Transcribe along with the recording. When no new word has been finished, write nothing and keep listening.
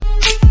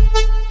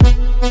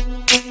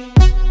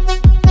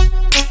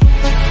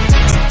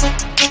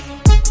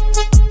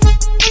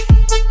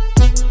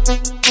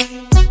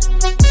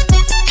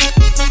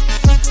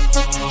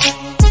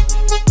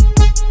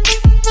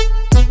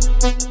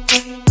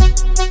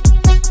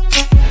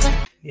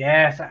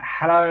Yes,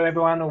 hello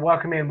everyone, and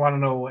welcome in one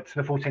and all to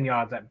the 14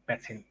 Yards at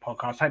Betting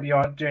podcast. Hope you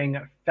are doing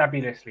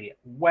fabulously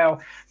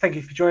well. Thank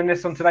you for joining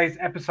us on today's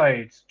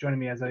episode. Joining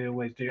me as I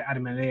always do,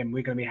 Adam and Liam.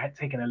 We're going to be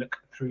taking a look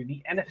through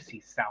the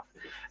NFC South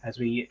as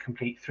we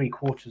complete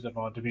 3/4 of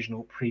our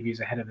divisional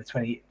previews ahead of the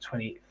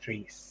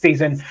 2023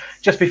 season.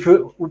 Just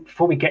before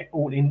we get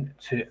all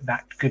into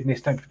that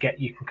goodness, don't forget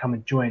you can come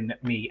and join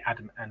me,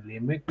 Adam and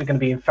Liam. We're going to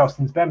be in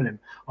Felston's, Birmingham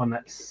on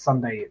that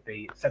Sunday,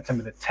 the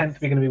September the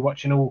 10th. We're going to be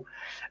watching all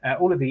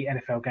of the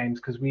NFL games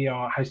because we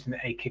are hosting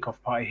a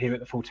kickoff party here at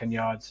the 14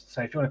 Yards.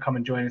 So if you want to come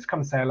and join us, come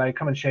and say hello,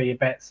 come and share your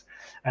bets.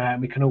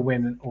 We can all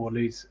win or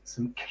lose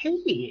some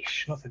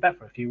cash. Not said that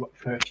for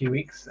a few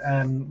weeks.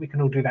 We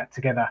can all do that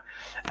together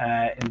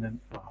in the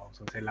I was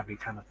going to say lovely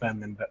town of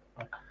Birmingham, but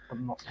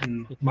I'm not,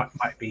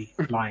 might be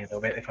lying a little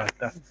bit if I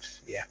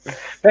yeah.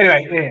 But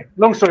anyway, yeah,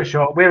 long story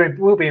short,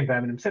 we'll be in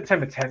Birmingham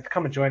September 10th.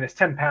 Come and join us.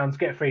 £10,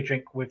 get a free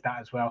drink with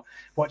that as well.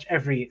 Watch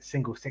every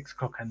single 6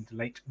 o'clock and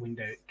late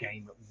window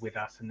game with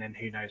us, and then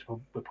who knows, we'll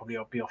probably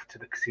all be off to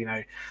the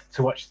casino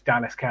to watch the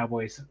Dallas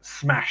Cowboys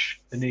smash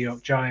the New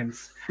York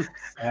Giants,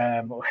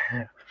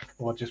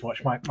 or just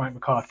watch Mike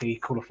McCarthy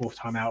call a fourth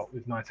timeout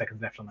with 9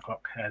 seconds left on the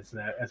clock, as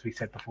we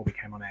said before we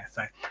came on air.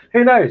 So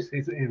who knows?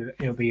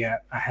 It'll be a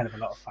hell of a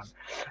lot of fun.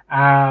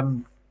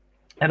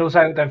 And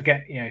also, don't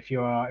forget, if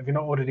you're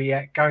not ordered it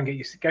yet, go and get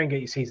your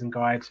season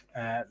guide.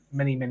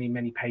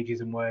 Many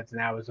pages and words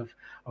and hours of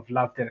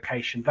love,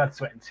 dedication, blood,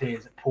 sweat, and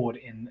tears poured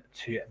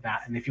into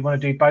that. And if you want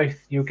to do both,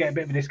 you'll get a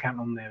bit of a discount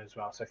on there as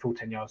well. So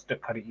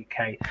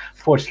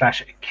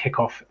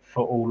 14yards.co.uk/kickoff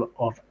for all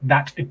of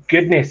that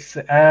goodness.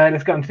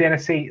 Let's go on to the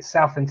NFC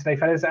South then today,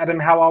 fellas. Adam,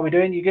 how are we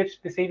doing? You good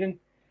this evening?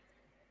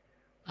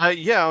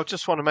 Yeah, I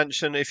just want to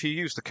mention if you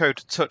use the code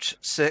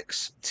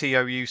TOUCH6,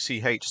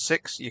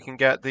 TOUCH6, you can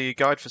get the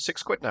guide for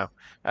 £6 now,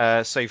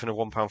 saving a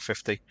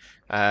 £1.50.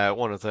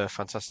 One of the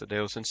fantastic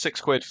deals, and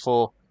 £6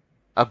 for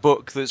a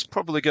book that's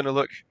probably going to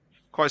look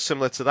quite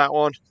similar to that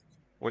one,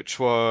 which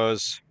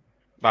was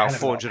about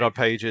 400 odd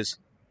pages.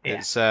 Yeah.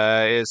 It's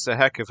a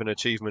heck of an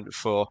achievement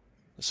for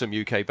some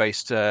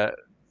UK-based a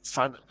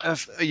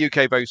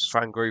UK-based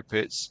fan group.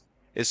 It's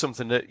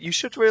something that you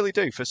should really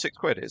do for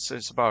 £6.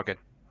 It's a bargain.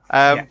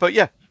 But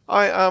yeah,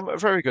 I am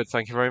very good.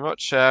 Thank you very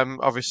much.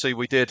 Obviously,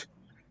 we did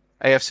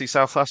AFC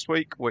South last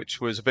week,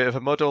 which was a bit of a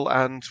muddle,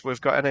 and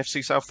we've got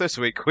NFC South this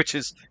week, which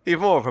is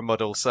even more of a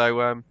muddle. So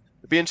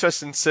it'd be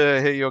interesting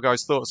to hear your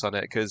guys' thoughts on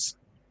it, because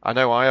I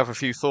know I have a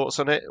few thoughts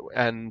on it,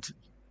 and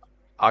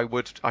I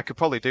could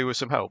probably do with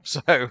some help.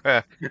 So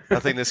I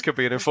think this could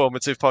be an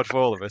informative pod for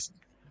all of us.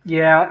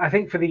 Yeah, I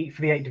think for the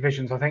 8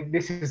 divisions, I think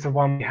this is the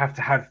one you have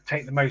to have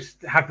the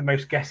most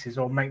guesses,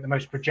 or make the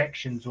most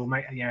projections, or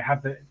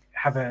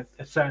have a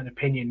certain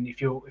opinion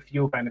if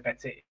you're going to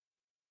bet it.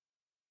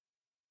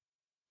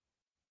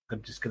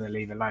 I'm just going to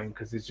leave alone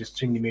because there's just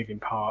too many moving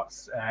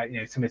parts.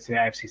 Similar to the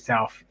AFC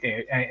South,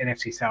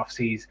 NFC South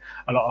sees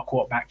a lot of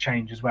quarterback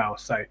change as well.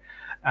 So,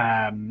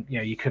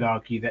 you could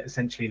argue that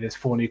essentially there's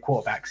 4 new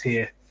quarterbacks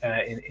here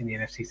in the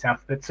NFC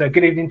South. But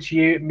good evening to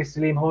you, Mr.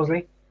 Liam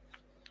Horsley.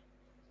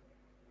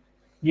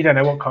 You don't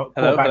know what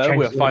quarterback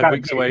changes. We're 5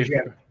 weeks away.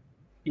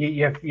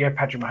 You have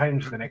Patrick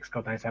Mahomes for the next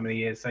God knows how many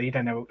years, so you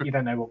don't know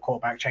what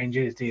quarterback change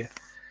is, do you?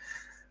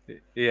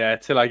 Yeah,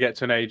 till I get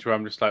to an age where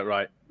I'm just like,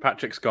 right,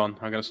 Patrick's gone.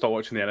 I'm going to stop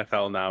watching the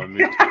NFL now and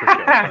move to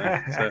cricket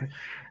or something.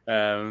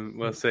 So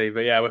we'll see.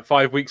 But yeah, we're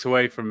 5 weeks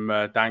away from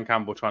Dan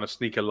Campbell trying to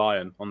sneak a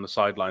lion on the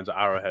sidelines at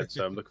Arrowhead.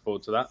 So I'm looking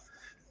forward to that.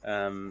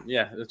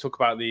 Let's talk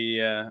about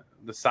the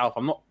South.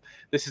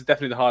 This is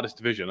definitely the hardest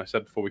division. I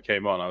said before we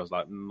came on, I was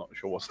like, I'm not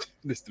sure what's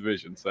this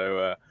division.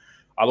 So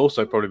I'll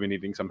also probably be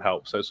needing some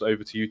help. So it's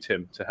over to you,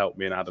 Tim, to help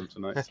me and Adam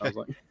tonight. Sounds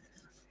like.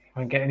 I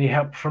won't get any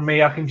help from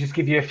me. I can just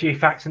give you a few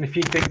facts and a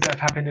few things that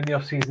have happened in the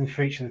off-season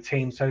for each of the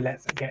teams. So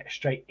let's get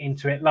straight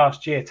into it.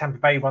 Last year, Tampa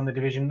Bay won the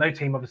division. No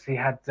team obviously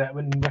had a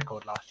winning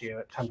record last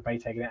year. Tampa Bay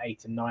taking it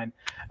 8 and 9,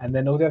 and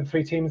then all the other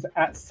 3 teams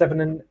at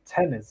 7 and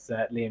 10. As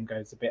Liam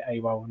goes a bit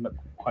AWOL, I'm not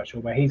quite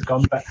sure where he's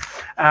gone, but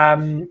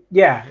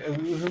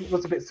it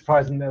was a bit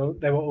surprising.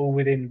 They were all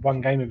within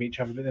 1 game of each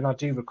other. But then I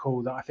do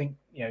recall that I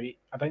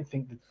don't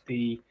think that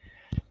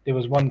there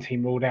was one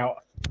team ruled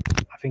out.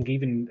 I think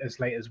even as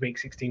late as week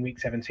 16, week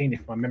 17,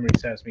 if my memory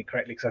serves me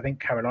correctly, because I think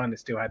Carolina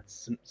still had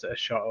a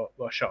shot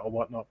or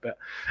whatnot. But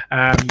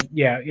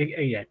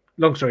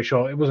long story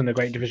short, it wasn't a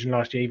great division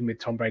last year, even with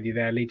Tom Brady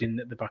there leading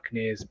the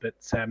Buccaneers. But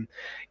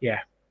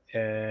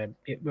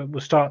we'll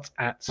start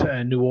at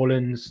New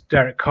Orleans.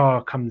 Derek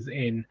Carr comes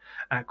in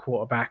at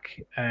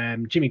quarterback.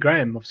 Jimmy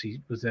Graham obviously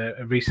was a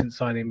recent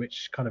signing,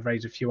 which kind of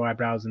raised a few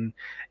eyebrows, and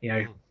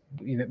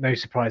no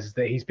surprises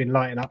that he's been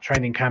lighting up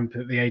training camp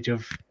at the age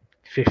of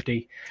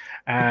 50.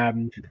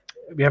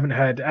 We haven't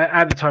heard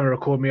at the time of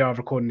recording. We are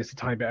recording this a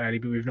tiny bit early,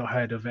 but we've not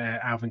heard of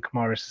Alvin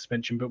Kamara's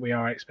suspension. But we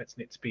are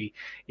expecting it to be,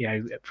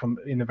 from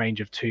in the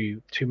range of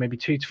maybe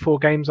 2 to 4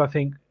 games. I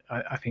think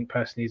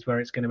personally is where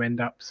it's going to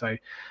end up. So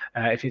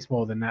if it's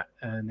more than that,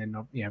 then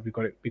we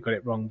got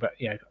it wrong. But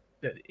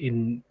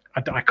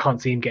I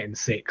can't see him getting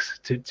 6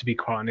 to be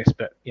quite honest.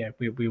 But yeah,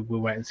 we'll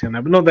wait and see on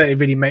that. But not that it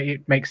really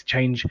makes a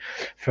change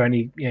for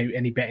any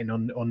any betting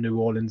on New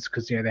Orleans,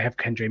 because they have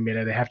Kendre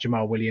Miller, they have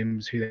Jamal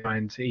Williams, who they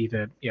find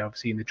either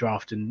obviously in the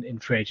draft and in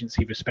free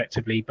agency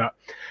respectively. But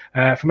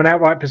from an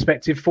outright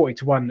perspective,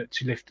 40-1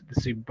 to lift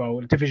the Super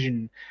Bowl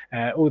division.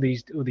 All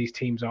these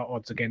teams are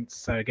odds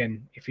against. So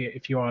again,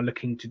 if you are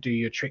looking to do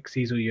your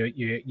tricksies or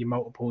your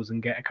multiples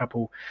and get a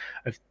couple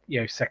of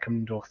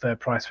second or third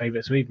price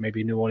favourites, or even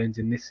maybe New Orleans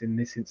in this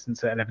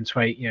instance at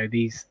 11-8,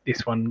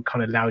 this one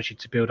kind of allows you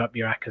to build up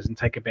your ACCAs and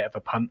take a bit of a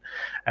punt,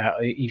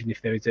 even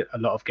if there is a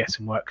lot of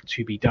guessing work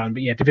to be done.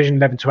 But yeah, division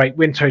 11-8,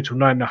 win total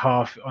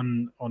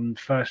 9.5 on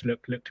first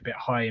looked a bit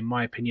high in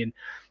my opinion.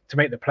 To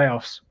make the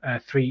playoffs,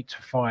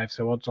 3-5,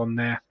 so odds on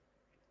there.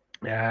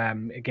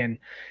 Again,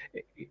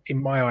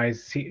 in my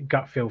eyes,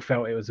 gut feel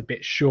felt it was a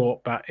bit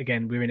short, but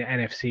again, we're in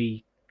an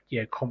NFC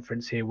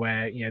conference here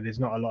where there's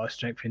not a lot of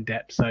strength in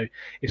depth, so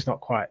it's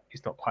not quite the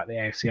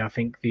AFC. I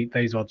think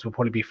those odds will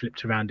probably be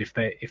flipped around if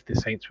the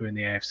Saints were in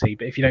the AFC.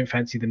 But if you don't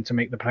fancy them to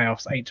make the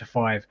playoffs,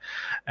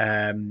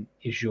 8-5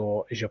 is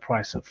your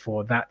price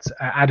for that.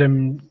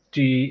 Adam,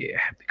 a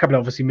couple of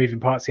obviously moving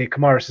parts here.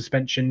 Kamara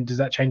suspension, does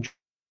that change?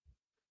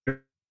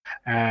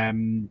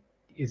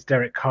 Is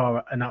Derek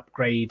Carr an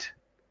upgrade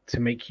to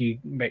make you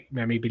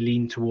maybe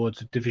lean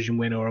towards a division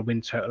win or a win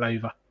total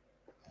over?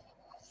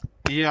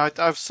 Yeah,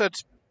 I've said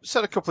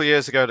a couple of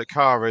years ago that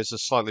Carr is a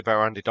slightly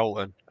better Andy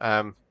Dalton,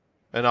 and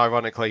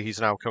ironically, he's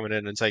now coming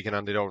in and taking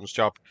Andy Dalton's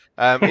job.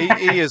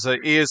 He is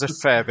a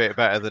fair bit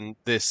better than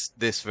this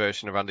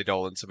version of Andy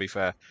Dalton, to be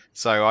fair.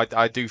 So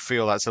I do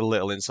feel that's a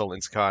little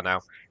insulting to Carr now.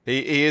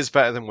 He is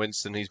better than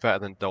Winston. He's better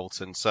than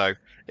Dalton. So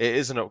it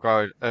is an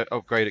upgrade at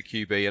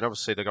QB, and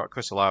obviously they got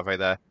Chris Olave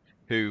there,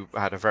 who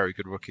had a very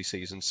good rookie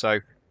season. So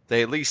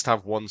they at least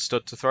have one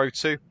stud to throw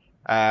to.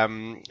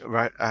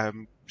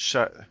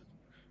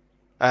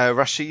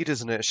 Rashid,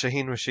 isn't it?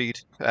 Shaheen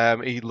Rashid.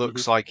 He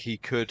looks like he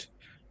could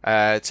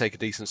take a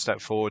decent step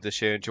forward this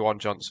year. And Juwan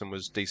Johnson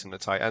was decent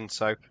at tight end.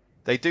 So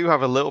they do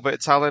have a little bit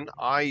of talent.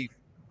 I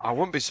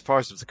wouldn't be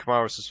surprised if the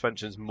Kamara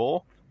suspension's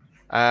more,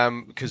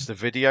 because the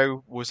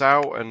video was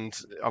out, and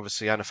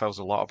obviously NFL's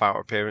a lot about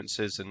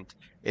appearances, and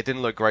it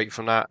didn't look great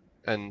from that.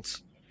 And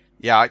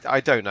yeah, I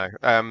don't know.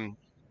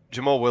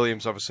 Jamal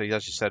Williams, obviously,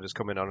 as you said, has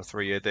come in on a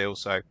 3-year deal,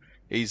 so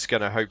he's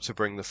going to hope to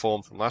bring the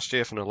form from last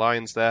year from the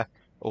Lions there,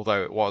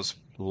 although it was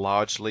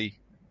largely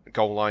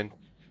goal line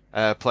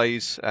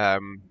plays.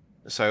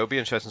 So it'll be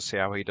interesting to see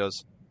how he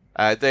does.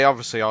 They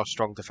obviously are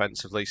strong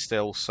defensively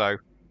still, so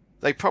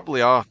they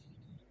probably are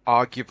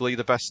arguably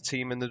the best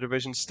team in the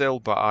division still,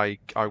 but I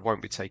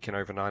won't be taking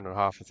over 9.5.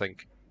 I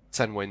think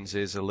 10 wins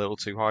is a little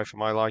too high for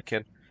my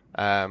liking.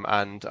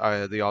 And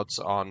the odds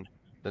on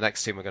the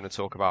next team we're going to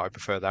talk about, I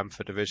prefer them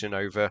for division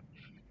over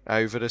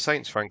the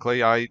Saints,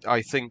 frankly.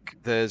 I think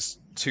there's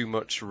too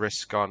much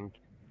risk on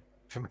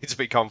for me to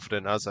be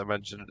confident, as I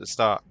mentioned at the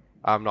start.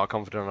 I'm not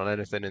confident on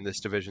anything in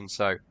this division,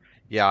 so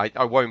yeah,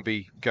 I won't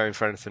be going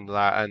for anything to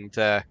that.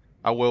 And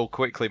I will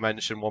quickly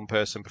mention one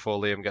person before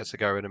Liam gets to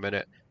go in a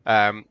minute,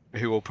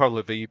 who will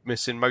probably be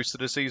missing most of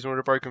the season with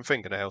a broken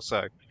fingernail.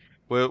 So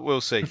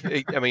we'll see.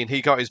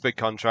 He got his big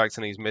contract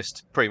and he's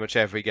missed pretty much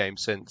every game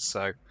since.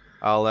 So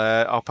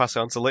I'll pass it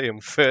on to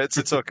Liam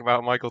to talk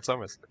about Michael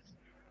Thomas.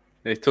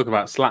 He's talking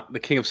about the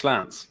king of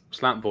slants,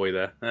 slant boy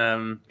there.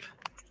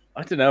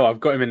 I don't know. I've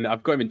got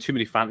him in too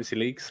many fantasy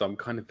leagues, so I'm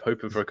kind of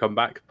hoping for a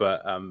comeback.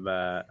 But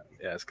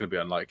it's going to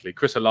be unlikely.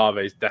 Chris Olave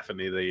is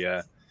definitely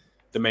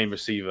the main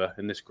receiver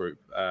in this group,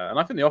 and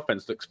I think the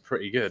offense looks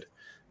pretty good.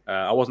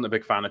 I wasn't a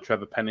big fan of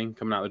Trevor Penning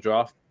coming out of the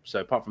draft,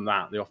 so apart from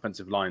that, the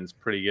offensive line's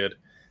pretty good.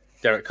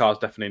 Derek Carr's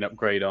definitely an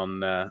upgrade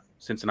on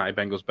Cincinnati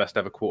Bengals' best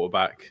ever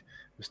quarterback,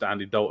 Mr.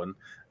 Andy Dalton.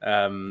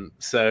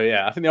 So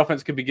yeah, I think the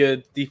offense could be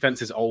good.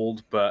 Defense is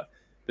old, but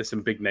there's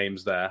some big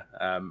names there.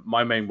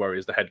 My main worry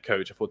is the head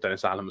coach. I thought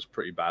Dennis Allen was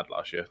pretty bad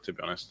last year, to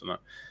be honest. And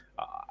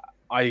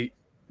I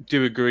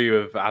do agree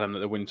with Adam that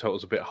the win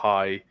total's a bit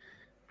high.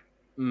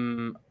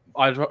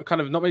 I'd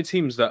kind of not many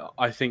teams that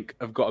I think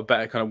have got a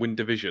better kind of win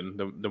division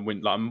than win.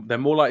 Like, they're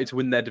more likely to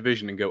win their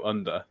division and go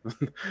under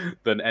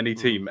than any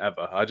team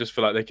ever. I just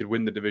feel like they could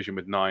win the division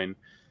with 9-8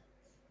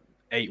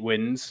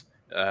 wins.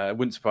 It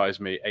wouldn't surprise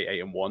me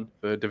 8-1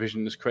 for a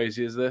division as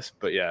crazy as this.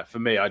 But yeah, for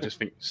me, I just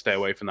think stay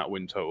away from that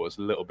win total. It's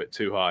a little bit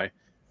too high,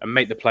 and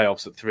make the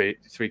playoffs at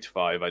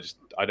 3-5.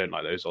 I don't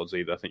like those odds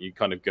either. I think you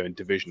kind of go in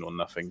division or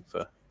nothing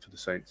for the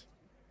Saints.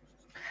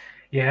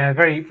 Yeah,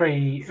 very,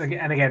 very.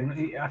 And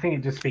again, I think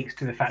it just speaks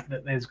to the fact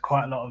that there's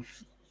quite a lot of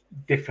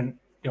different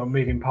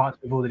moving parts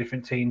with all the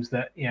different teams,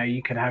 that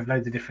you can have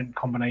loads of different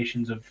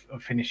combinations of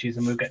finishes,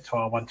 and we'll get to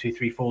our 1, 2,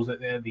 3,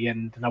 4s at the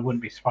end, and I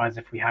wouldn't be surprised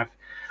if we have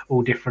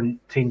all different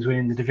teams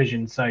winning the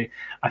division. So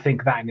I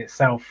think that in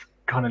itself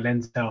kind of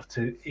lends itself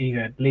to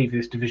either leave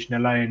this division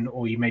alone,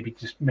 or you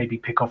maybe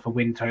pick off a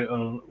win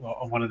total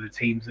of one of the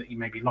teams that you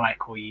maybe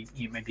like, or you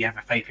maybe have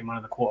a faith in one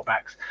of the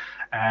quarterbacks.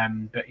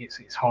 But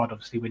it's hard,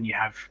 obviously, when you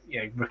have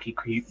rookie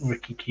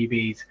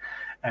QBs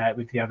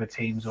with the other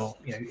teams, or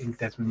in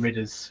Desmond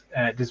Ridder's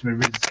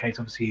case,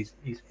 obviously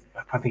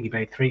I think he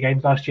played 3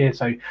 games last year,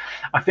 so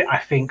I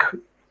think.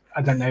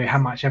 I don't know how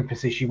much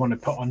emphasis you want to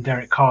put on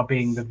Derek Carr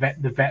being the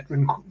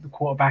veteran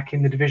quarterback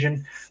in the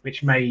division,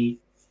 which may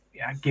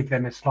give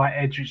them a slight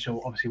edge, which is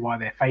obviously why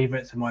they're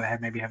favourites and why they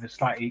maybe have a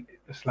slightly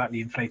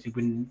inflated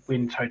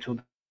win total.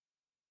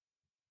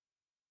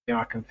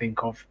 I can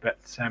think of, but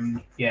it's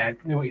going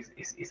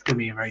to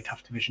be a very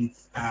tough division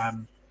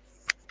to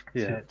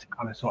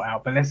kind of sort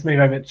out. But let's move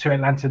over to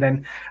Atlanta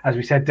then. As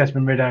we said,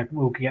 Desmond Ridder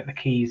will get the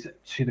keys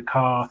to the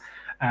car.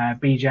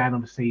 Bijan,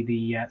 obviously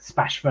the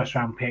splash first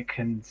round pick,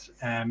 and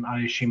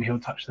I assume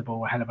he'll touch the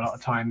ball a hell of a lot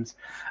of times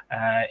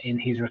in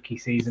his rookie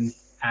season.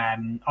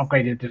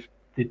 Upgraded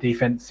the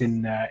defense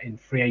in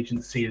free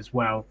agency as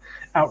well.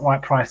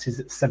 Outright prices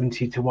at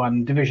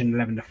 70-1, division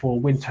 11-4,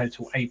 win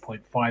total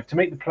 8.5. To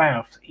make the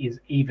playoffs is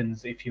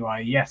evens if you are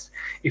a yes.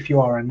 If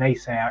you are a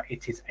naysayer,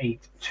 it is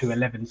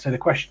 8-11. So the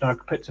question I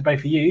put to both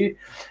of you: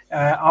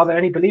 are there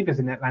any believers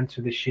in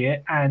Atlanta this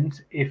year?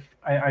 And if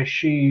I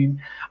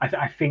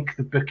think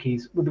the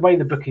bookies, with the way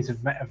the bookies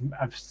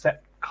have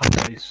set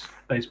kind of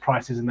those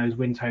prices and those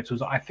win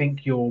totals, I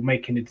think you're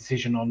making a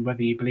decision on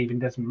whether you believe in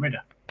Desmond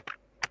Ridder.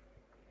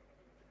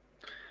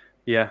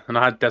 Yeah, and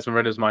I had Desmond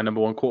Ridder as my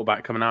number 1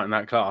 quarterback coming out in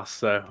that class,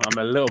 so I'm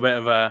a little bit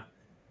of a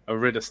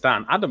Ridder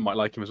stan. Adam might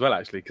like him as well,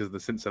 actually, because of the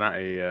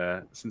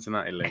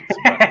Cincinnati links.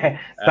 But,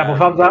 double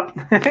thumbs up.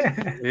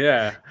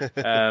 Yeah,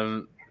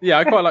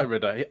 I quite like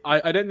Ridder.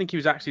 I don't think he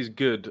was actually as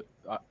good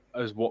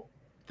as what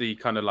the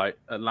kind of like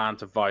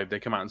Atlanta vibe. They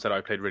come out and said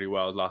I played really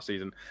well last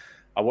season.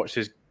 I watched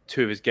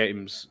 2 of his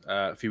games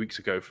a few weeks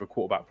ago for a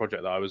quarterback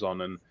project that I was on,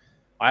 and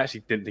I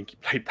actually didn't think he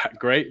played that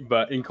great.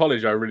 But in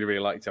college, I really,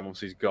 really liked him.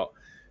 Obviously, he's got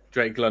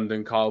Drake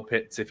London, Kyle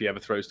Pitts, if he ever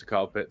throws to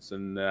Kyle Pitts,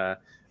 and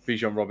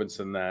Bijan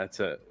Robinson there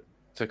to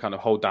kind of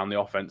hold down the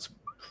offense.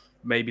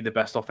 Maybe the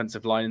best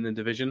offensive line in the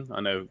division.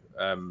 I know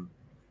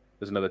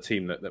there's another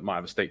team that might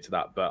have a stake to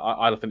that, but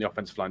I think the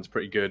offensive line's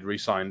pretty good.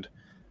 Re-signed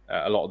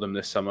a lot of them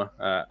this summer,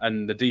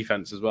 and the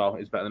defense as well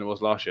is better than it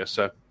was last year.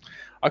 So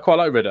I quite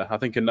like Ridder. I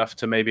think enough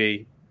to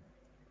maybe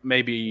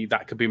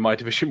that could be my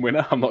division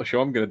winner. I'm not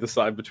sure. I'm going to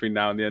decide between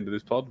now and the end of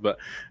this pod, but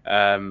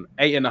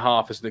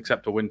 8.5 is an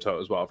acceptable win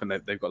total as well. I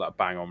think they've got that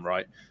bang on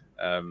right.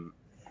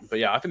 But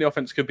yeah, I think the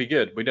offense could be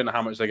good. We don't know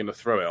how much they're going to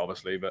throw it,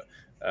 obviously, but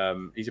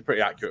he's a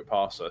pretty accurate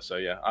passer. So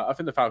yeah, I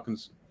think the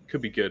Falcons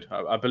could be good.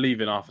 I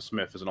believe in Arthur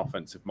Smith as an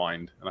offensive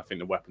mind, and I think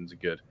the weapons are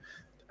good.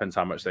 Depends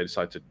how much they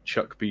decide to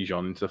chuck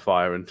Bijan into the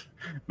fire and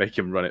make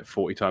him run it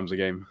 40 times a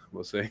game.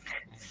 We'll see.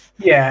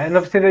 Yeah, and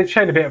obviously they've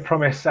shown a bit of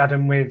promise,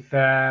 Adam, with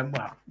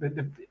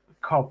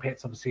Kyle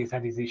Pitts. Obviously has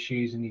had his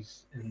issues, and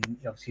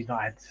obviously he's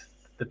not had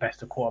the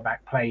best of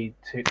quarterback play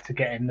to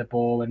get him the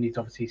ball, and he's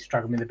obviously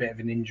struggling with a bit of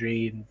an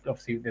injury. And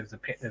obviously there's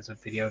a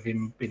video of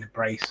him in a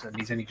brace, and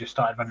he's only just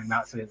started running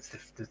routes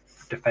against the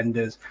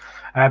defenders.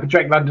 But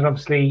Drake London,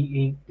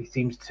 obviously, he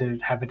seems to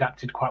have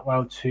adapted quite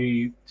well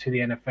to the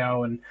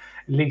NFL, and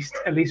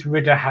at least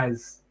Ridder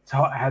has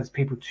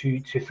people to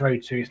throw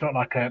to. It's not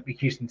like a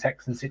Houston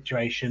Texans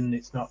situation.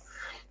 It's not,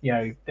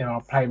 there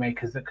are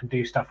playmakers that can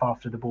do stuff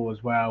after the ball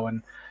as well.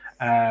 And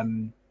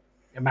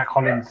Mac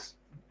Hollins,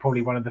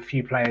 probably one of the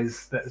few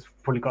players that has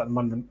probably got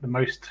the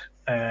most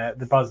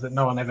the buzz that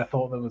no one ever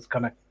thought that was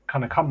going to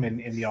kind of come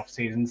in the off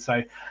season.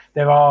 So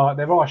there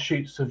are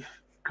shoots of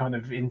kind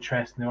of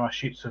interest, and there are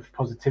shoots of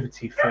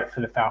positivity for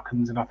the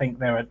Falcons, and I think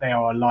they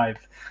are a live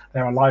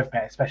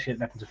bet, especially at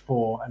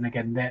 11-4. And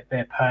again,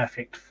 they're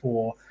perfect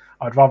for.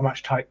 I'd rather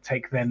much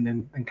take them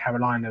than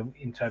Carolina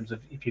in terms of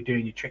if you're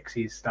doing your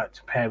tricksies, like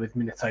to pair with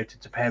Minnesota,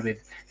 to pair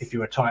with if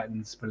you're a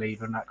Titans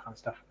believer and that kind of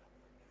stuff.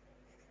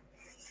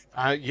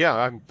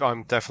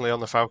 I'm definitely on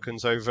the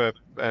Falcons over,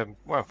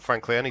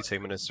 frankly, any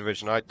team in this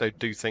division. I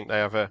do think they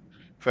have a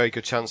very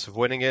good chance of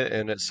winning it,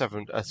 and it's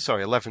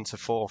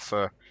 11-4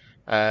 for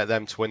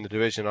them to win the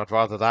division. I'd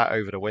rather that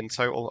over the win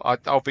total.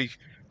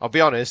 I'll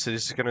be honest.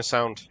 This is going to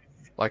sound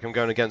like I'm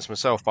going against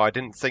myself, but I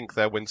didn't think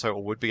their win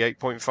total would be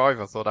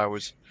 8.5. I thought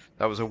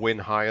that was a win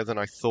higher than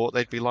I thought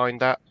they'd be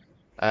lined at.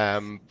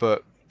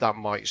 But that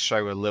might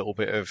show a little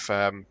bit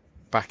of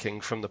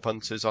backing from the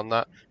punters on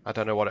that. I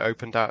don't know what it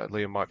opened at.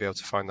 Liam might be able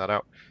to find that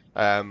out.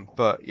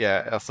 But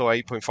yeah, I thought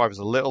 8.5 was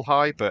a little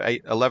high, but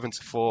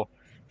 11-4 for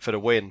the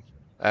win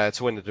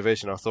to win the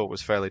division, I thought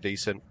was fairly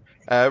decent.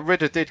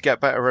 Ridder did get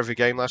better every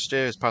game last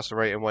year. His passer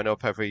rating went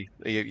up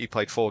he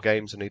played 4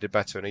 games and he did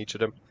better in each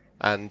of them.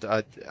 And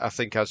I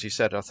think, as you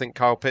said, I think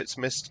Kyle Pitts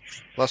missed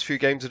the last few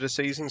games of the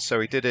season, so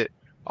he did it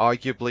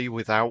arguably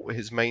without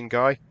his main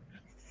guy.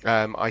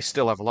 I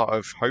still have a lot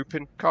of hope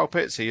in Kyle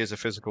Pitts. He is a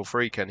physical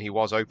freak, and he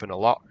was open a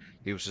lot.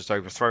 He was just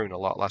overthrown a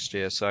lot last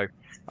year, so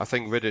I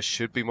think Ridder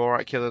should be more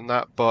accurate than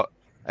that. But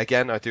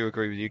again, I do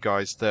agree with you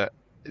guys that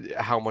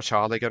how much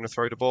are they going to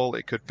throw the ball?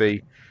 It could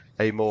be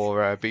a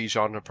more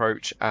Bijan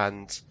approach,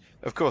 and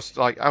of course,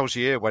 like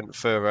Algier went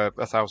for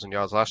 1,000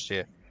 yards last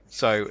year.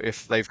 So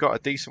if they've got a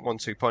decent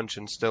 1-2 punch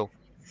and still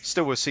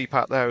with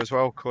CPAT there as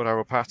well,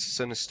 Cordero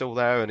Patterson is still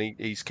there, and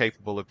he's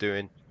capable of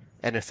doing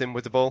anything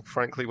with the ball,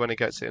 frankly, when he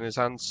gets it in his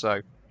hands.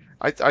 So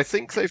I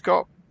think they've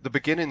got the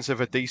beginnings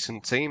of a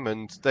decent team,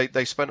 and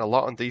they spent a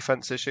lot on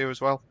defense this year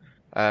as well.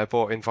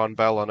 Brought in Von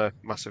Bell on a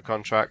massive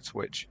contract,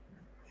 or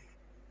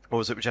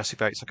was it with Jesse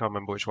Bates? I can't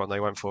remember which one they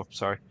went for.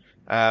 Sorry.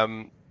 It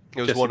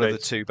was Jesse one Bates. of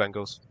the two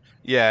Bengals.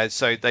 Yeah,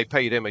 so they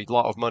paid him a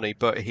lot of money,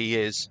 but he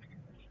is,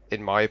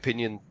 in my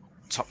opinion,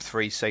 top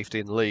 3 safety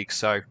in the league.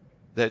 So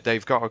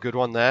they've got a good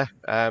one there.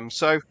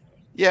 So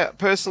yeah,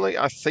 personally,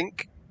 I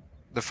think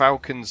the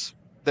Falcons,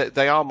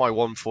 they are my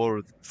one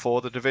for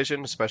the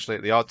division, especially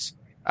at the odds,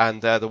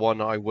 and they're the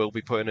one I will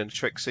be putting in a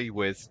Trixie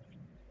with.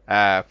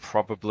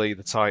 Probably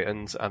the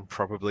Titans and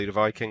probably the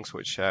Vikings,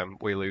 which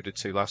we alluded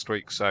to last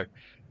week. So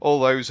all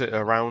those at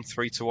around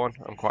 3-1,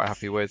 I'm quite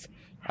happy with.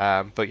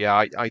 But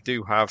yeah, I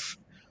do have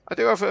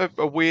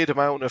a weird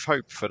amount of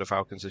hope for the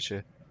Falcons this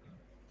year.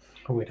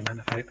 A weird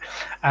amount of hope.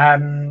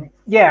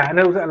 Yeah, and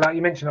also, like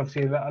you mentioned,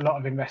 obviously a lot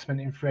of investment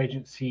in free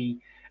agency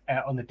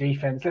on the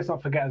defense. Let's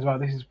not forget as well,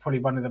 this is probably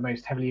one of the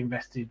most heavily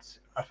invested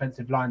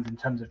offensive lines in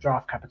terms of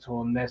draft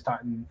capital, and they're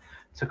starting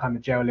to kind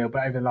of gel a little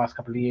bit over the last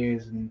couple of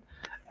years. And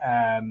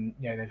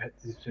they've had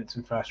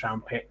some first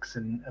round picks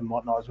and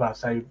whatnot as well.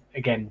 So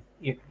again,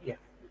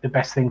 the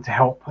best thing to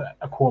help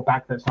a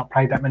quarterback that's not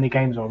played that many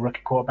games, or a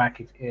rookie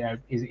quarterback,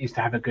 is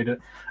to have a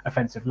good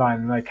offensive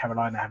line. And though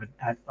Carolina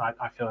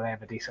I feel they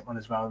have a decent one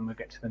as well, and we'll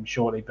get to them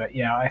shortly. But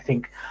yeah, I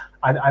think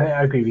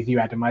I agree with you,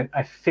 Adam.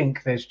 I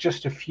think there's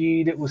just a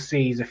few little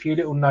C's, a few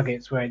little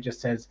nuggets where it just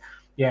says,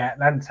 yeah,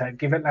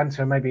 give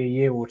Atlanta maybe a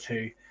year or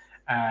two,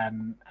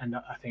 and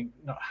I think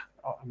not.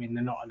 I mean,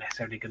 they're not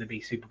necessarily going to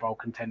be Super Bowl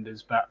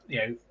contenders, but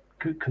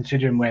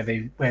considering where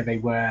they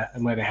were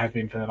and where they have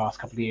been for the last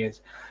couple of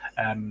years,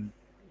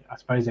 I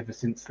suppose ever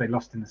since they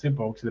lost in the Super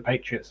Bowl to the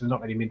Patriots, there's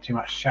not really been too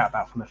much to shout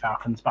about from the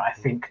Falcons. But I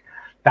think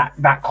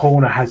that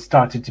corner has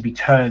started to be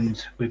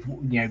turned with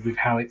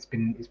how it's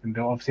been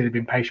built. Obviously, they've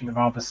been patient with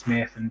Arthur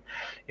Smith, and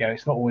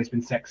it's not always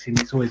been sexy.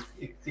 And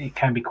it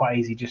can be quite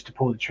easy just to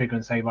pull the trigger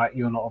and say, right,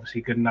 you're not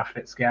obviously good enough,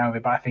 let's get out of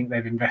it. But I think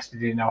they've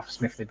invested in Arthur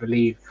Smith. They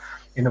believe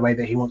in the way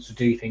that he wants to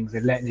do things.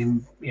 They're letting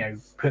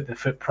him, put the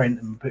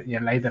footprint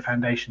and lay the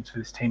foundations for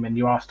this team. And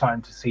you are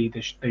starting to see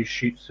those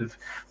shoots of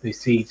those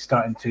seeds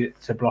starting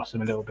to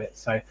blossom a little bit.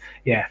 So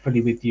yeah,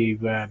 fully with you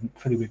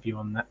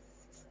on that.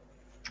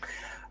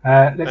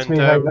 Let's move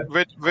over.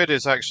 Rid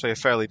is actually a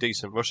fairly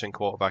decent rushing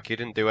quarterback. He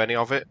didn't do any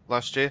of it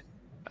last year,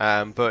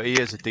 but he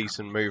is a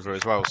decent mover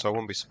as well. So I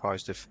wouldn't be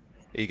surprised if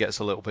he gets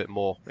a little bit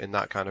more in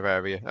that kind of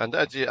area. And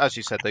as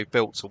you said, they've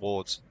built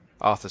towards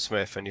Arthur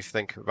Smith. And if you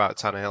think about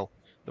Tannehill,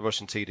 the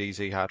rushing TDs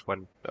he had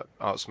when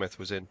Arthur Smith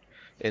was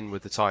in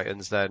with the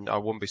Titans, then I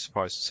wouldn't be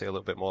surprised to see a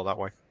little bit more that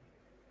way.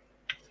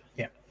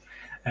 Yeah.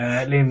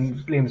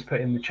 Liam's put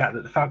in the chat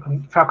that the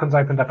Falcons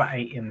opened up at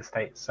 8 in the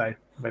States, so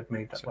they've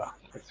moved up well.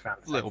 It's around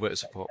a little bit of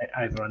support.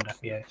 Over under,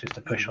 yeah, just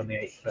a push on the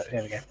 8, but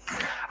there we go.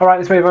 All right,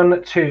 let's move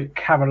on to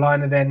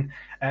Carolina then.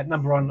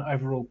 Number 1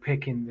 overall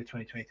pick in the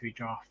 2023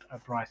 draft,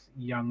 Bryce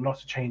Young.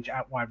 Lots of change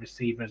at wide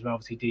receiver as well.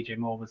 Obviously, DJ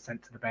Moore was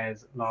sent to the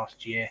Bears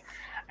last year.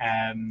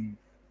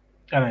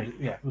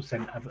 Was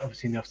sent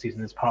obviously in the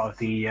offseason as part of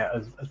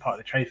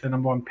the trade for the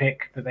number 1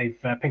 pick. That they've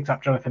picked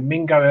up Jonathan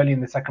Mingo early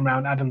in the second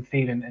round, Adam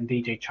Thielen and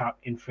DJ Chark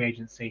in free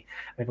agency.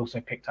 They've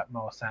also picked up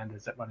Miles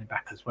Sanders at running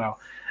back as well,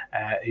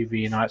 who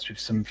reunites with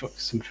some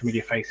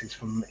familiar faces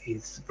from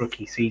his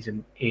rookie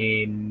season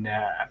in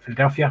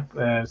Philadelphia.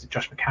 Was it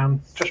Josh McCown?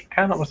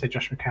 I want to say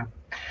Josh McCown.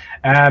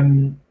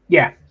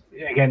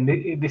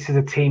 Again, this is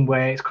a team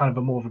where it's kind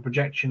of more of a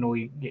projection, or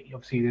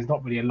obviously there's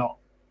not really a lot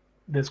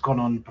that's gone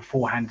on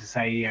beforehand to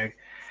say,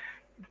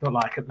 not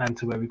like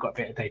Atlanta where we've got a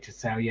bit of data to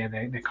say,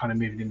 they're kind of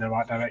moving in the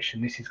right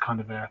direction. This is kind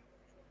of a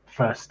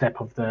first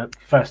step on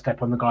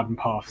the garden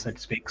path, so to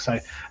speak. So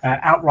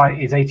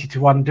outright is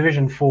 80-1,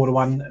 division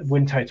 4-1,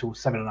 win total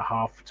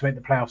 7.5. To make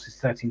the playoffs is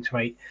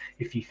 13-8.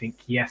 If you think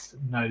yes,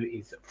 no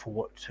is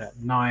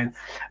 4-9.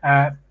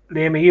 Liam,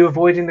 are you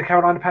avoiding the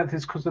Carolina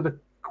Panthers because of the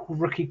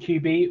rookie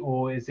QB,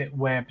 or is it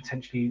where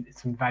potentially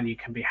some value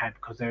can be had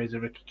because there is a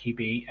rookie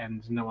QB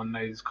and no one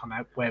knows kind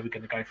of where we're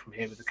going to go from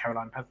here with the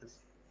Carolina Panthers?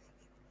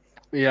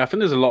 Yeah, I think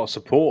there's a lot of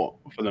support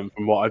for them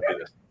from what I've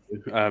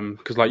been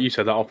because like you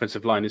said, that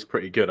offensive line is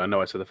pretty good. I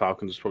know I said the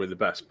Falcons was probably the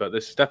best, but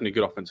this is definitely a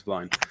good offensive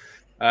line.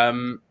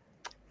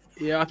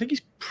 I think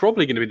he's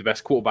probably going to be the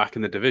best quarterback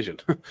in the division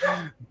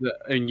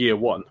in year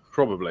 1,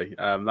 probably.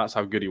 That's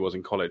how good he was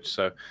in college.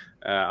 So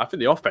I think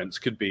the offense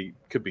could be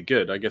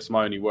good. I guess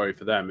my only worry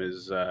for them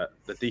is the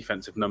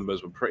defensive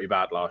numbers were pretty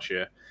bad last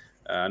year.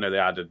 I know they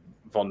added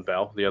Von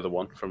Bell, the other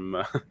one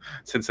from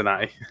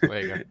Cincinnati,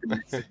 there you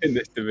go. in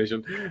this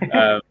division.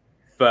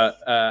 But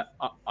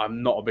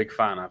I'm not a big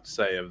fan, I have to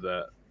say, of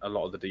a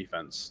lot of the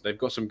defense. They've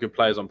got some good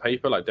players on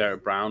paper, like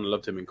Derek Brown. I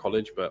loved him in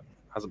college, but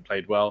hasn't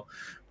played well.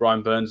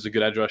 Brian Burns is a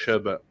good edge rusher,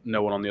 but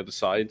no one on the other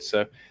side.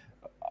 So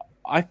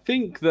I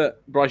think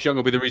that Bryce Young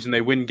will be the reason they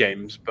win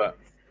games, but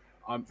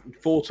I'm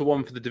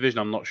 4-1 for the division.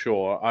 I'm not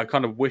sure. I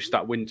kind of wish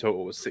that win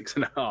total was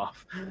 6.5,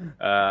 and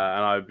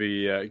I'd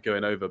be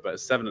going over. But at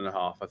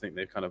 7.5, I think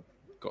they've kind of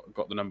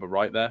got the number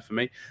right there for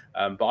me.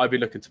 But I'd be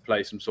looking to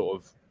play some sort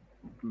of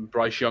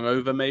Bryce Young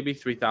over, maybe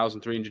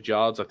 3,300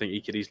 yards. I think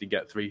he could easily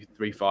get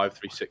 3.5,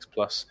 3.6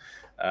 plus,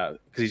 because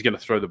he's going to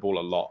throw the ball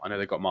a lot. I know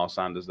they've got Miles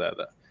Sanders there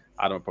that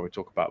Adam will probably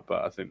talk about,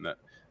 but I think that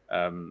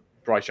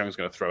Bryce Young's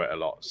going to throw it a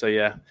lot. So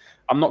yeah,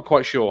 I'm not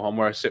quite sure on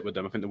where I sit with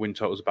them. I think the win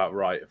total's about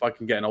right. If I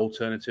can get an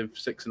alternative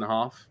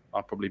 6.5,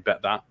 I'll probably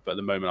bet that. But at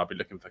the moment, I'll be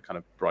looking for kind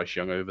of Bryce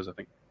Young overs, I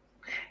think.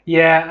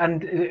 Yeah,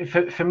 and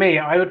for me,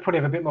 I would probably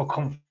have a bit more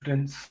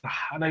confidence.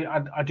 I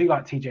know I do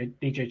like DJ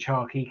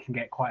Chark. He can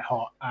get quite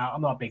hot.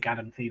 I'm not a big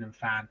Adam Thielen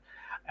fan,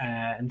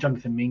 and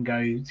Jonathan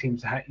Mingo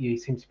seems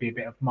to be a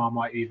bit of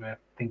Marmite. Either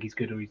think he's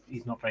good or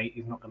he's not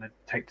going to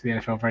take to the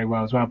NFL very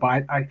well as well.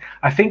 But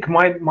I think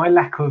my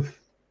lack of,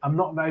 I'm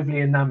not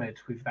overly enamoured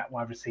with that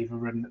wide receiver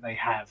room that they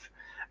have,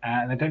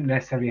 and I don't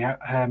necessarily have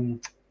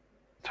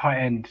tight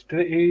end.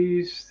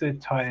 Who's the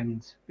tight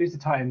end? Who's the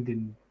tight end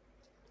in?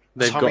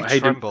 They've got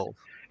Hayden Tremble.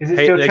 Is it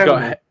still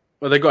Tremble?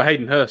 They got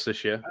Hayden Hurst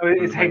this year. Oh,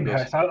 it's Hayden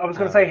Hurst. I was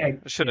going to say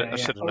Hayden. I should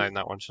have known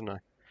that one, shouldn't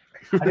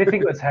I? I did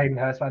think it was Hayden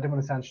Hurst, but I didn't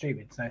want to sound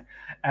stupid. So,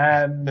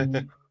 I'm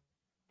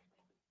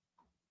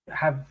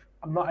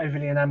not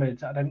overly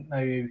enamoured. I don't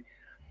know.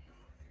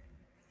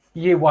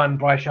 Year one,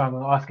 Bryce Young,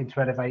 I'm asking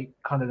to elevate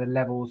kind of the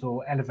levels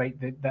or elevate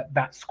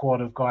that squad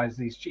of guys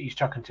he's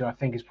chucking to. I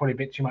think is probably a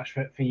bit too much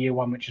for year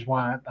one, which is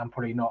why I'm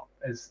probably not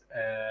as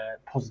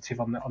positive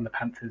on the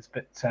Panthers.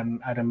 But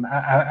Adam,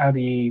 how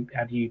do you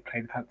play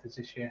the Panthers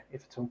this year,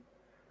 if at all?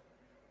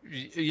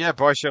 Yeah,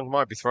 Bryce Young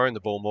might be throwing the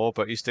ball more,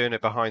 but he's doing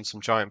it behind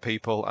some giant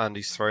people and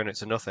he's throwing it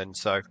to nothing.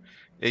 So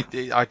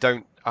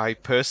I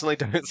personally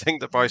don't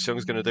think that Bryce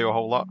Young's going to do a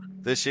whole lot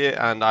this year,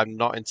 and I'm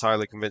not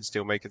entirely convinced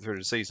he'll make it through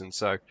the season.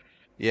 So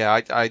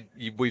yeah,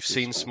 we've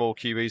seen small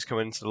QBs come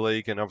into the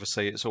league, and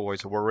obviously it's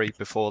always a worry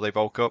before they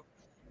bulk up.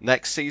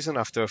 Next season,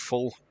 after a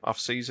full off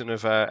season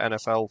of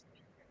NFL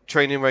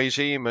training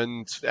regime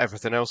and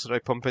everything else that they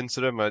pump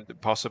into them,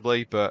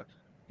 possibly, but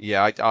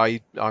yeah,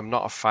 I'm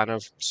not a fan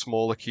of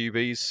smaller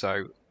QBs,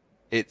 so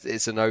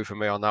it's a no for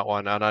me on that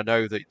one. And I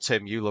know that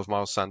Tim, you love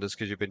Miles Sanders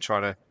because you've been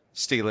trying to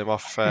steal him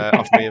off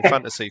me in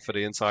fantasy for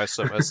the entire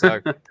summer.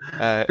 So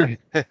I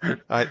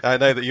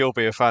know that you'll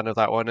be a fan of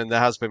that one. And there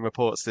has been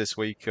reports this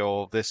week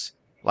or this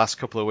last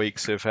couple of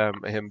weeks of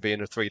him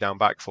being a 3-down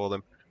back for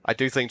them. I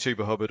do think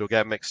Chuba Hubbard will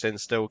get mixed in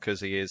still because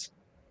he is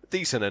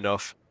decent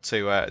enough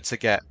to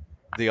get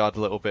the odd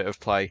little bit of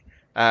play.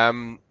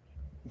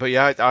 But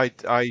yeah,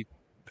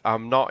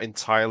 I'm not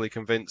entirely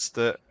convinced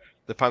that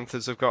the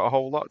Panthers have got a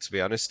whole lot, to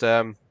be honest.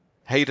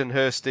 Hayden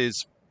Hurst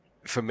is,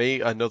 for me,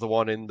 another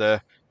one in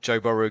the Joe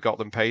Burrow got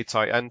them paid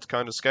tight end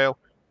kind of scale,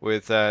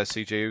 with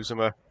CJ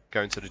Uzomah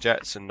going to the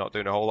Jets and not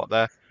doing a whole lot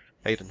there.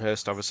 Hayden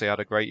Hurst obviously had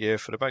a great year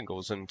for the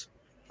Bengals, and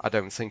I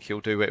don't think he'll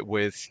do it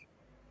with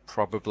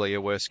probably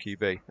a worse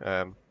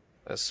QB.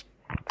 That's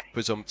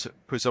presumptive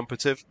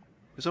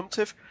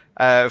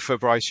for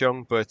Bryce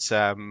Young, but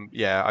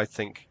yeah, I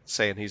think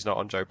saying he's not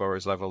on Joe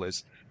Burrow's level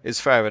is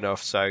fair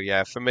enough. So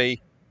yeah, for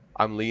me,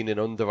 I'm leaning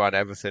under on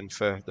everything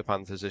for the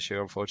Panthers this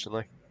year,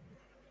 unfortunately.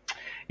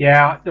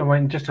 Yeah, I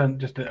mean, just a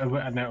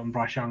note on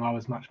Bryce Young, I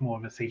was much more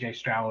of a CJ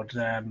Stroud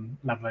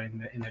lover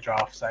in the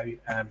draft. So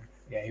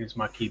yeah, he was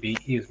my QB.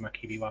 He was my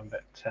QB one,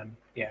 but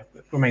yeah,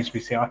 it remains to be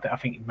seen. I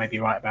think you may be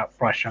right about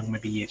Bryce Young,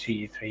 maybe year 2,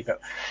 year 3, but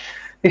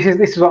this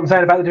is what I'm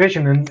saying about the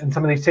division and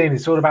some of these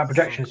teams. It's all about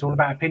projection. It's all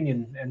about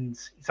opinion, and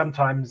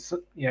sometimes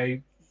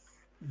you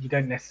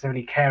don't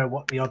necessarily care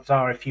what the odds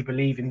are if you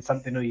believe in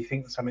something or you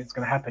think something's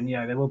going to happen.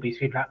 There will be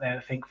people out there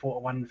that think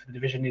 4-1 for the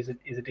division is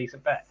a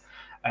decent bet,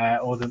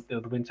 or the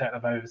win total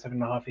of over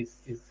 7.5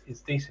 is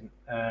decent.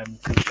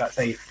 Because let's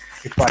say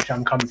if Bryce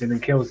Young comes in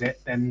and kills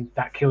it, then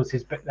that kills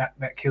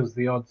that kills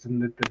the odds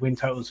and the win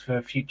totals for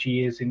future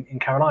years in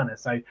Carolina.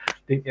 So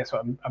that's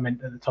what I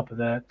meant at the top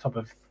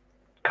of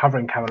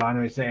covering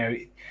Carolina is there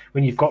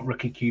when you've got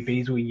rookie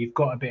QBs or you've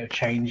got a bit of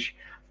change.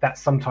 That's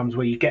sometimes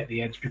where you get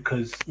the edge,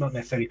 because not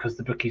necessarily because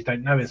the bookies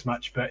don't know as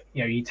much, but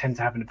you tend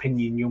to have an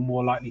opinion. You're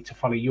more likely to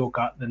follow your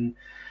gut than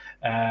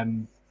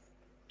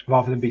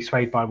rather than be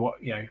swayed by what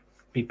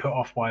be put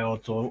off by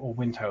odds or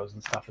win totals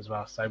and stuff as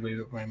well. So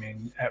it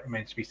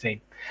remains to be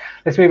seen.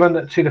 Let's move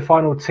on to the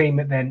final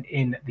team then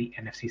in the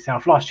NFC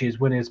South. Last year's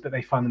winners, but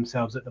they find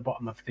themselves at the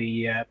bottom of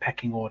the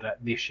pecking order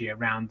this year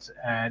round.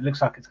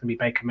 Looks like it's going to be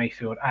Baker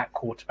Mayfield at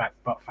quarterback,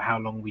 but for how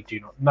long we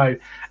do not know.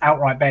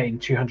 Outright betting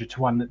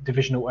 200-1,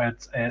 divisional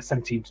odds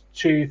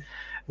 17-2.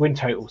 Win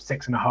total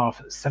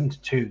 6.5,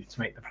 7-2 to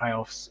make the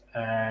playoffs.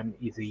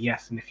 Either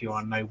yes, and if you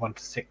are no,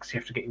 1-6, you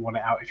have to get your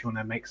wallet out if you want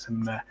to make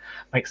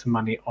some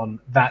money on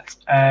that.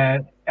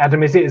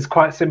 Adam, is it as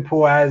quite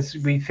simple as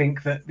we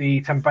think that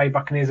the Tampa Bay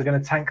Buccaneers are going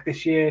to tank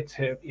this year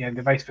to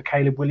the race for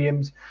Caleb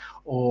Williams,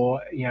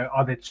 or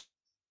are there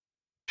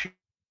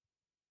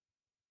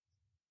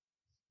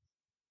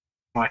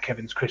Mike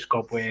Evans, Chris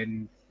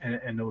Godwin,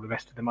 and all the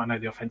rest of them? I know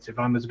the offensive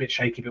line was a bit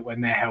shaky, but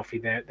when they're healthy,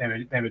 they're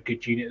a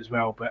good unit as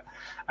well. But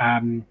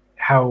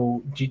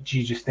how do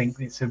you just think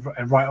it's a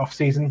write-off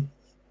season?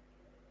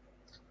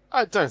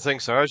 I don't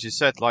think so. As you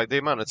said, like the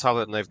amount of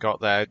talent they've got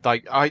there.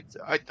 Like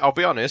I'll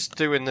be honest.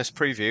 Doing this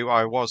preview,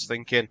 I was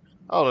thinking,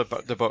 oh,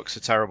 the Bucks are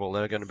terrible.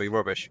 They're going to be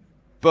rubbish.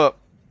 But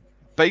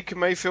Baker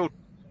Mayfield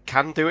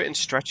can do it in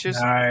stretches.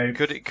 No.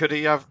 Could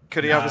he have a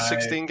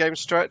 16-game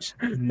stretch?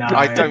 No.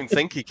 I don't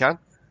think he can.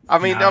 I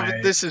mean, No.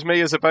 this is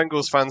me as a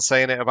Bengals fan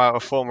saying it about a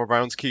former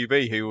Browns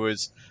QB who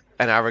was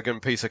an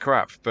arrogant piece of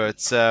crap.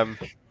 But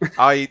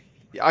I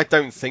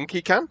don't think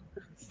he can.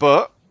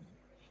 But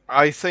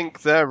I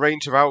think their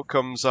range of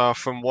outcomes are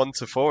from 1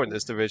 to 4 in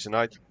this division.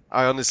 I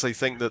honestly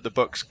think that the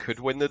Bucks could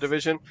win the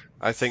division.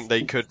 I think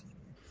they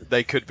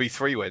could be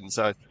 3 wins.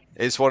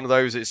 It's one of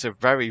those. It's a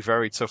very,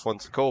 very tough one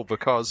to call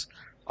because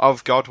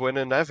of Godwin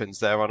and Evans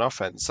there on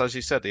offense. As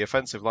you said, the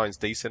offensive line's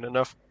decent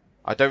enough.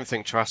 I don't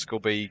think Trask will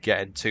be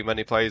getting too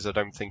many plays. I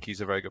don't think he's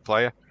a very good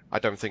player. I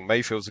don't think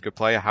Mayfield's a good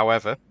player.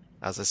 However,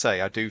 as I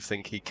say, I do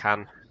think he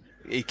can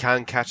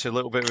catch a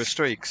little bit of a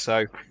streak.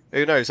 So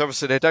who knows?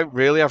 Obviously, they don't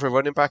really have a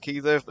running back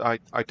either.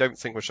 I don't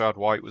think Rashad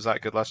White was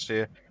that good last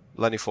year.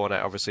 Lenny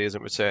Fournette obviously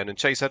isn't returning.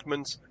 Chase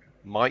Edmonds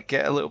might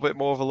get a little bit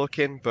more of a look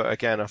in, but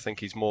again, I think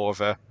he's more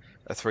of a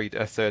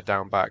third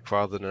down back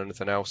rather than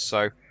anything else.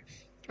 So,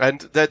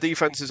 and their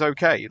defense is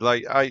okay.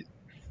 Like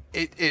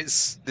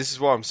this is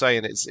what I'm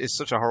saying. It's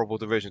such a horrible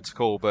division to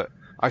call, but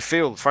I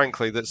feel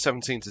frankly that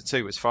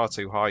 17-2 is far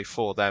too high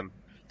for them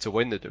to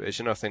win the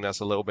division. I think that's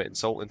a little bit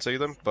insulting to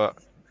them, but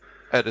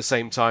at the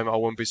same time, I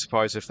wouldn't be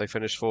surprised if they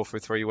finish 4th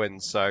with 3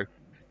 wins. So,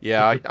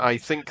 yeah, I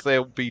think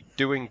they'll be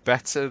doing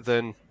better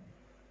than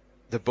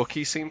the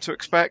bookies seem to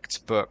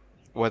expect, but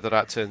whether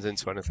that turns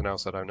into anything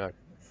else, I don't know.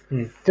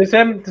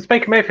 Does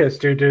Baker Mayfield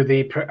still do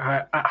the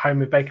at home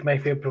with Baker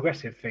Mayfield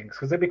progressive things?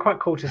 Because it'd be quite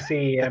cool to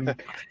see him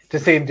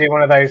do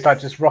one of those, like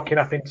just rocking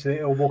up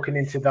into or walking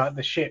into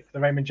the ship, the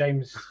Raymond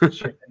James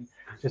ship, and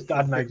just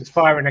I don't know, just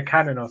firing a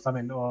cannon or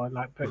something, or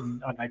like putting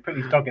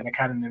his dog in a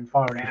cannon and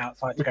firing it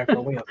outside to go for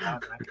a wheel.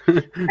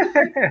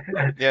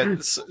 Yeah,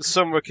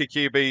 some rookie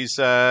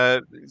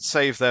QBs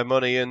save their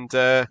money and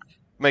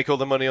make all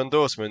the money on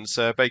endorsements.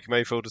 Baker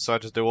Mayfield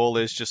decided to do all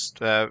this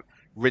just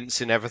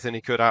rinsing everything he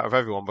could out of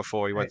everyone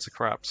before he went to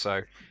crap. So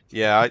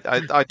yeah,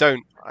 I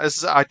don't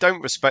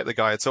respect the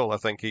guy at all. I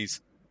think he's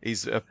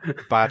a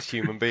bad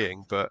human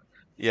being, but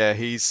yeah,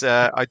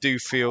 I do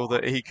feel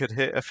that he could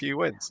hit a few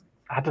wins.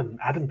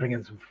 Adam bring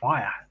in some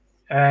fire.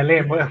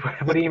 Liam,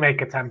 what do you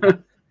make of Tampa?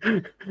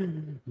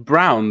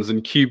 Browns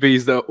and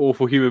QBs that are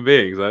awful human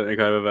beings. I don't think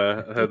I've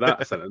ever heard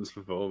that sentence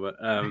before, but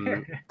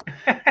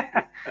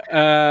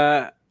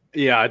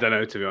yeah, I don't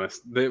know, to be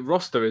honest. The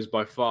roster is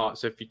by far,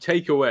 so if you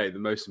take away the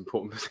most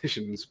important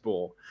position in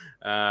sport,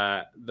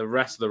 the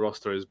rest of the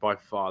roster is by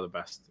far the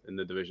best in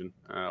the division.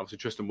 Obviously,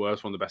 Tristan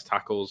Wirfs, one of the best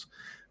tackles.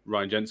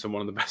 Ryan Jensen,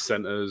 one of the best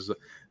centers.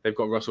 They've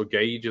got Russell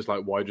Gage as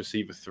like wide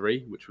receiver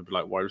 3, which would be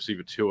like wide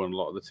receiver 2 on a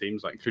lot of the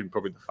teams, like including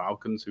probably the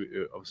Falcons, who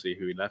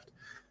he left.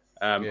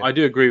 I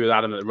do agree with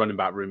Adam that the running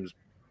back room's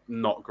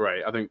not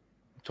great. I think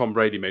Tom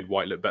Brady made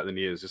White look better than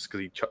he is just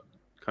because he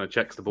kind of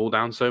checks the ball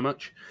down so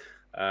much.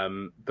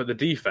 But the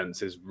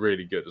defense is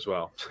really good as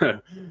well.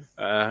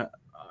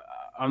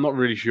 I'm not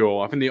really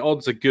sure. I think the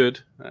odds are good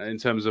in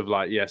terms of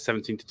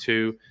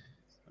 17-2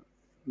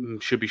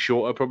 should be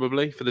shorter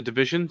probably for the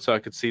division. So I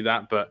could see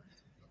that, but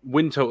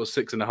win total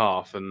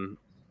 6.5, and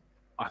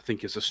I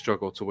think it's a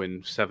struggle to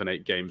win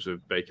 7-8 games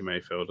with Baker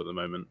Mayfield at the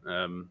moment.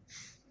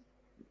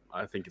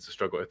 I think it's a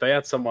struggle. If they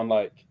had someone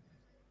like,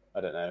 I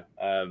don't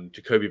know,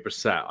 Jacoby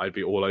Brissett, I'd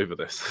be all over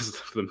this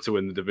for them to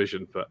win the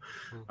division. But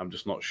I'm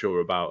just not sure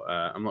about.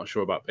 I'm not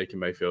sure about Baker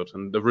Mayfield,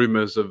 and the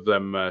rumors of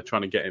them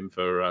trying to get him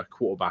for a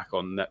quarterback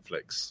on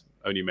Netflix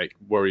only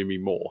worry me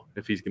more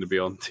if he's going to be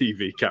on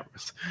TV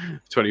cameras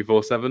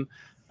 24/7.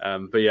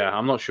 But yeah,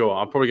 I'm not sure.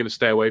 I'm probably going to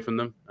stay away from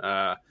them.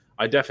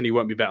 I definitely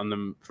won't be betting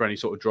them for any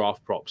sort of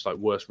draft props like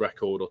worst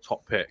record or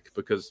top pick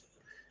because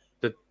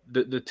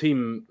the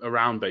team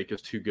around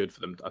Baker's too good for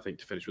them, I think,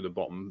 to finish with a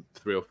bottom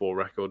 3 or 4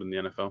 record in the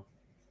NFL.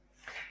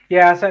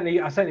 Yeah, I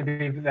certainly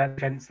believe that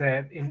chance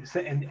there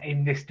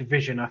in this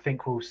division. I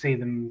think we'll see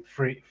them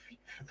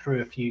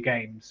through a few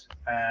games,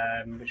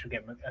 which will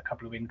get them a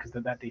couple of wins because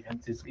that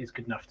defense is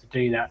good enough to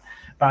do that.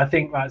 But I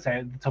think, like I say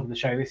at the top of the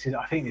show, this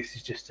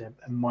is just a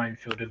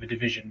minefield of a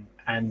division.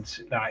 And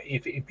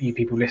if you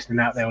people listening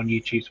out there on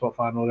YouTube,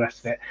 Spotify, and all the rest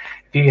of it,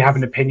 if you have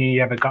an opinion,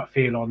 you have a gut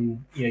feel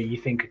on, you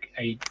think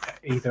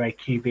either a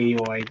QB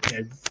or a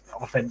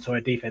offense or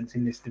a defense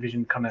in this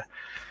division kind of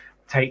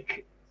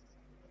take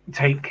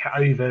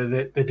over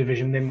the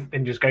division,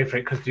 then just go for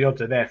it because the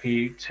odds are there for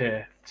you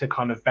to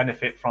kind of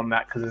benefit from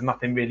that because there's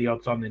nothing really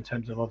odds on in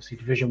terms of obviously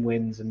division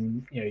wins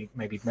and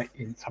maybe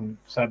in some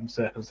certain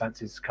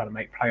circumstances kind of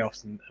make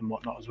playoffs and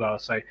whatnot as well.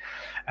 So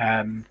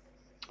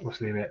what's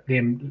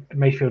Liam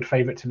Mayfield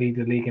favourite to lead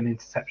the league in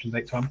interceptions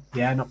 8-1.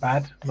 Yeah, not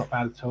bad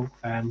at all.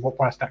 What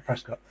price Dak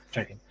Prescott?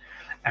 Joking.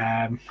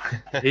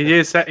 He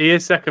is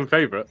second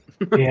favourite.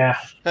 Yeah,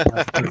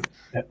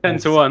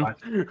 10-1.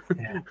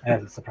 Yeah,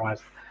 there's a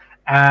surprise.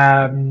 We've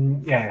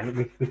done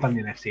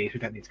the NFC, so we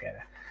don't need to go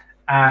there.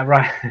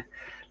 Right,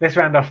 let's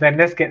round off then.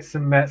 Let's get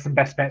some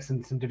best bets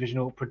and some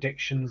divisional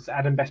predictions.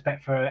 Adam, best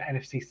bet for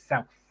NFC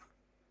South.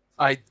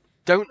 I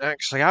don't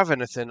actually have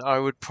anything. I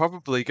would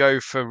probably go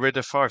for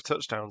Ridder 5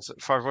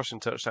 rushing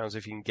touchdowns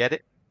if you can get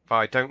it. But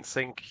I don't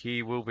think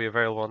he will be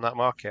available on that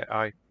market.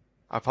 I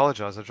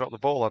apologise. I dropped the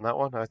ball on that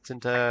one. I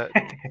didn't.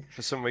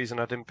 For some reason,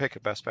 I didn't pick a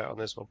best bet on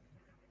this one.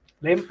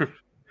 Liam?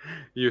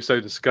 You were so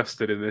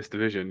disgusted in this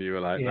division. You were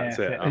like, "That's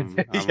it." I'm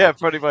yeah,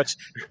 pretty much.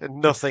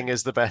 Nothing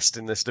is the best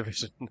in this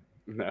division.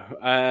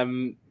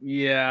 No.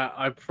 Yeah,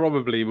 I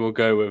probably will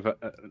go with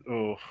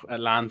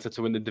Atlanta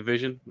to win the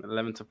division,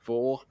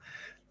 11-4.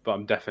 But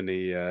I'm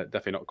definitely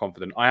not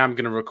confident. I am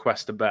going to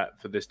request a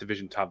bet for this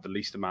division to have the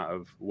least amount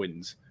of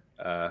wins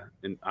out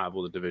of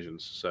all the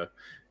divisions. So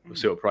we'll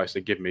see what price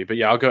they give me. But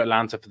yeah, I'll go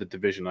Atlanta for the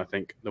division. I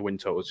think the win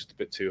total is just a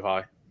bit too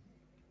high.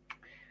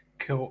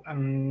 Cool.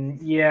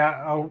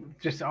 Yeah, I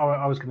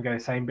was going to go the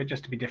same, but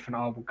just to be different,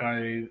 I'll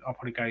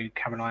probably go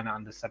Carolina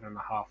under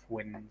 7.5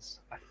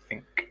 wins. I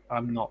think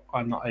I'm not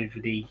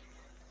overly,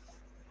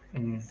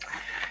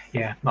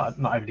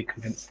 not overly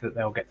convinced that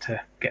they'll get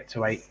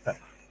to 8, but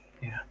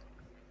yeah.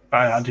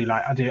 But I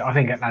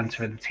think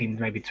Atlanta are the team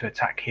maybe to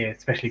attack here,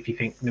 especially if you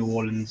think New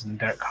Orleans and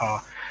Derek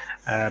Carr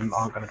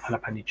aren't going to pull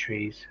up any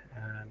trees.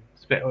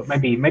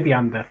 Maybe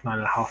under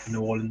 9.5 for New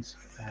Orleans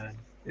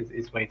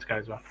is the way to go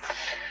as well.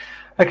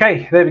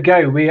 Okay, there we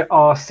go. We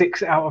are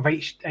 6 out of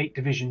 8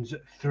 divisions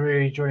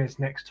through. Join us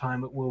next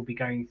time. We'll be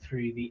going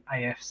through the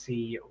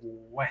AFC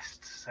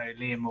West. So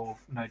Liam will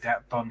no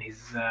doubt don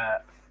his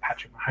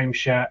Patrick Mahomes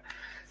shirt.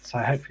 So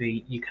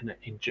hopefully you can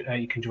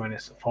join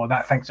us for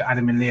that. Thanks to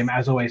Adam and Liam,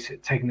 as always,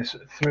 taking us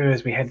through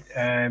as we head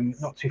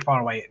not too far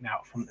away now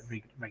from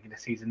the regular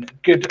season.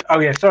 Good. Oh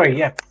yeah, sorry.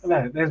 Yeah,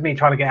 there's me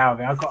trying to get out of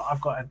it.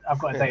 I've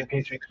got a day at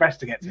Pizza Express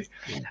to get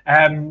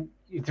to.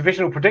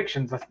 Divisional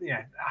predictions. I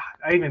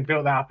even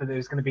built that up, and it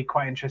was going to be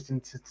quite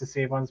interesting to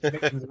see everyone's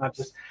predictions, and I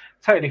just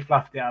totally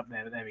fluffed it up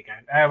there. But there we go.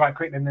 Right,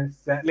 quick then.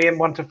 There's Liam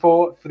 1-4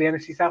 for the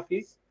NFC South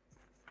view.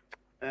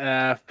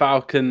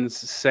 Falcons,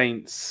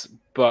 Saints,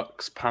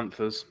 Bucks,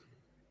 Panthers.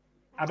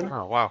 Adam?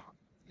 Oh wow!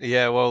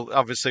 Yeah, well,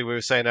 obviously we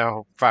were saying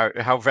how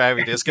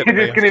varied it's going to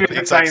be. It's going to be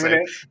the same,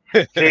 isn't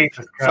it?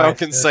 Jesus Christ.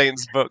 Falcons,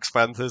 Saints, Bucks,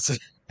 Panthers.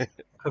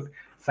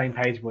 Same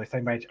page, boys.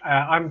 Same page.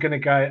 I'm going to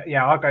go.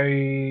 Yeah, I'll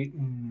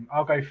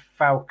go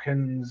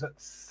Falcons,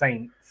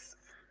 Saints,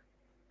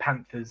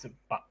 Panthers,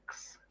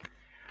 Bucks.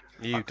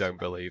 You don't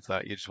believe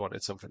that. You just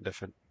wanted something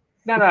different.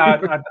 No.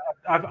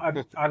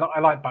 I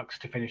like Bucks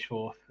to finish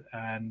 4th,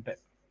 but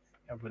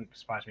it wouldn't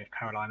surprise me if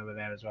Carolina were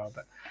there as well.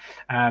 But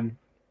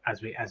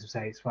as we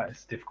say, it's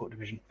a difficult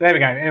division. There we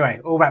go.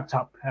 Anyway, all wrapped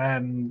up.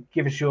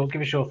 Give us your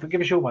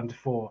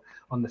 1-4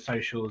 on the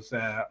socials,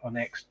 on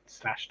X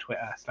 /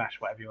 Twitter /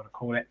 whatever you want to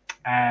call it.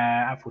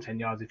 At 410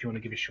 yards, if you want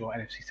to give us your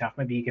NFC South,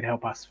 maybe you could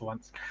help us for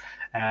once.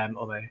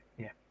 Although,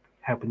 yeah,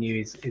 helping you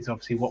is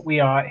obviously what we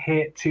are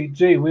here to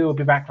do. We will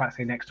be back, like I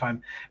say, next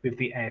time with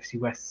the AFC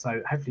West.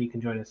 So hopefully you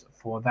can join us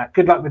for that.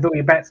 Good luck with all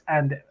your bets,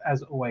 and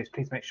as always,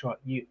 please make sure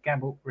you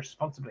gamble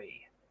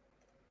responsibly.